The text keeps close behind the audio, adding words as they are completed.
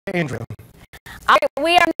change room. All right,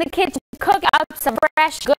 we are in the kitchen to cook up some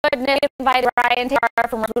fresh goodness. Invited Bryan Tayara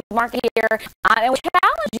from Rosewood Market here, and we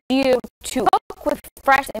challenge you to cook with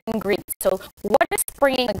fresh ingredients. So, what is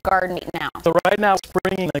springing the garden now? So right now,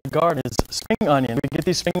 springing the garden is spring onion. We get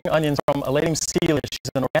these spring onions from a lady named Celia.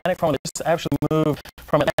 She's an organic farmer that just actually moved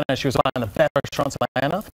from Atlanta. She was buying the best restaurants in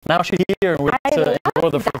Atlanta. Now she's here and we're to enjoy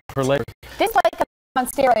the fruit of her labor. This is like on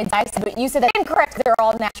steroids, I said, but you said that's incorrect. They're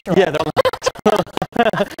all natural. Yeah, they're all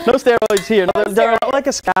no steroids here. No, they're like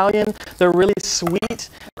a scallion. They're really sweet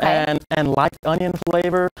and light onion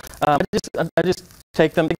flavor. I just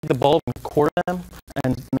take the bulb and quarter them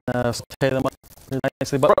and saute them up really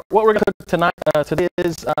nicely. But what we're going to cook tonight today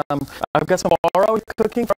is I've got some farro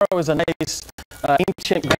cooking. Farro is a nice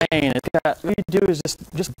ancient grain. What you do is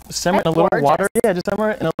just simmer it in a little water. Yeah, just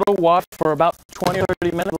simmer it in a little water for about 20 or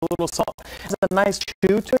 30 minutes. A little salt. It's a nice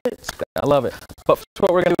chew to it. I love it. But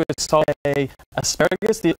what we're going to do is saute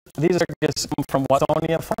asparagus. These asparagus come from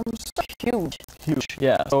Watsonia farms. Huge.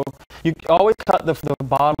 Yeah. So you always cut the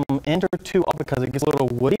bottom end or two off because it gets a little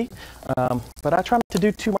woody. But I try not to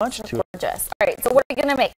do too much to it. Gorgeous. All right. So what are you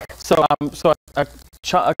gonna make? So I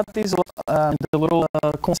cut these the little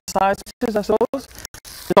corn sized pieces, I suppose.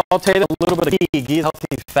 Saute them a little bit of ghee. Ghee is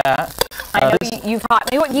healthy fat. I know you've taught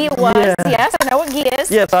me what ghee was. Yeah. Yes, I know what ghee is.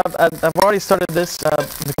 Yes, I've already started this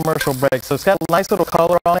the commercial break, so it's got a nice little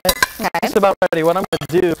color on it. Okay. Just about ready. What I'm going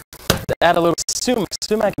to do is add a little sumac.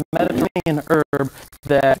 Sumac is a Mediterranean herb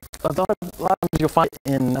that a lot of times you'll find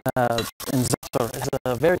in za'atar. It's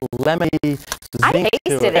a very lemony zinc I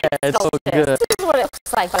tasted it. It's so good. This is what it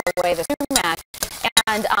looks like, by the way, the sumac.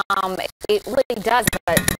 And it really does,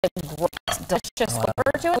 but the delicious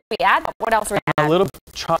flavor to it. We add, what else we add? A little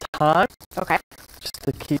chopped thyme. Okay. Just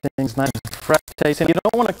to keep things nice and fresh tasting. You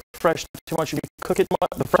don't want to fresh too much. If you cook it much,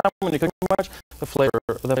 the first time when you cook too much, the flavor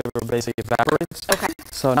basically evaporates. Okay.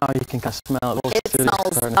 So now you can kind of smell it. It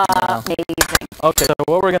smells amazing. Okay, so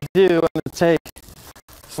what we're going to do, I'm going to take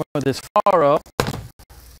some of this farro.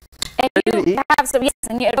 And you have some, yes,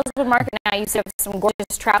 and at Rosewood Market now you have some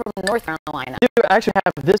gorgeous trout from North Carolina. You actually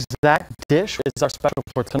have this exact dish. It's our special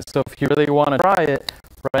for tonight. So if you really want to try it,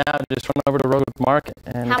 right now just run over to Rosewood Market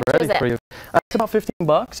and it's ready for you. It's about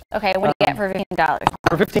 $15. Okay, what do you get for $15?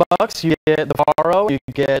 For $15, you get the farro, you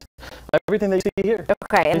get everything that you see here.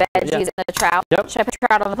 Okay, and veggies and the trout. Yep. Should I put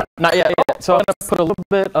trout on the plate? Not yet. So I'm going to put a little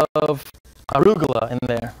bit of arugula in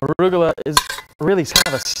there. Arugula is really kind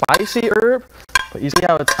of a spicy herb. But you see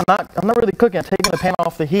how it's, I'm not really cooking. I'm taking the pan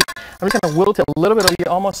off the heat. I'm just going to wilt it a little bit of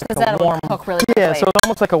almost like a warm, cook really yeah, so it's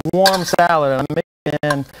almost like a warm salad. And I'm mixing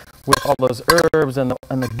in with all those herbs and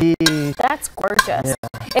the ghee. That's gorgeous. Yeah.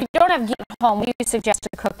 If you don't have ghee at home, what do you suggest to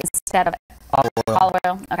cook instead of olive oil? Olive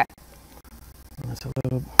oil. Okay. That's a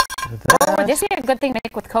little bit of that. Oh, would this be a good thing to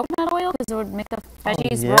make with coconut oil? Because it would make the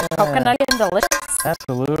veggies real coconut and delicious.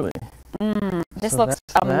 Absolutely. This looks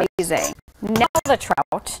amazing. Now the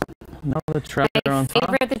trout. Now the trout are on top.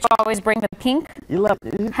 Favorite that you always bring, the pink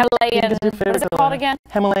Himalayan. What is it called again?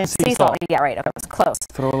 Himalayan sea salt. Yeah, right. Okay, it was close.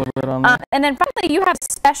 Throw a little bit on there. And then finally, you have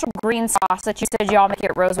special green sauce that you said you all make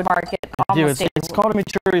at Rosewood Market. It's called a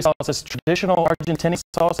michuri sauce. It's traditional Argentinian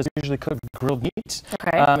sauce. It's usually cooked with grilled meats.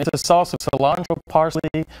 Okay. It's a sauce of cilantro,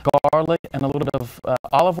 parsley, garlic, and a little bit of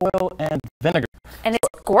olive oil and vinegar. And it's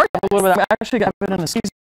gorgeous. A little bit. I actually got it in a season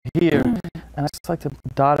here, and I just like to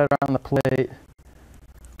dot it around the plate.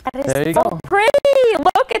 That is so pretty.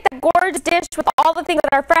 Look at that gorgeous dish with all the things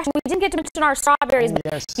that are fresh. We didn't get to mention our strawberries, but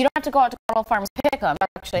you don't have to go out to Carl Farms to pick them.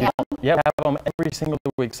 Actually, have them. Yeah, we have them every single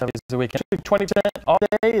week, 7 days a week. 20% all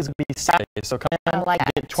day is be Saturday, so come in and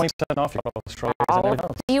get 20% off your strawberries and everything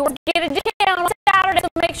else. You will get a discount on Saturday, so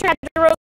make sure you have to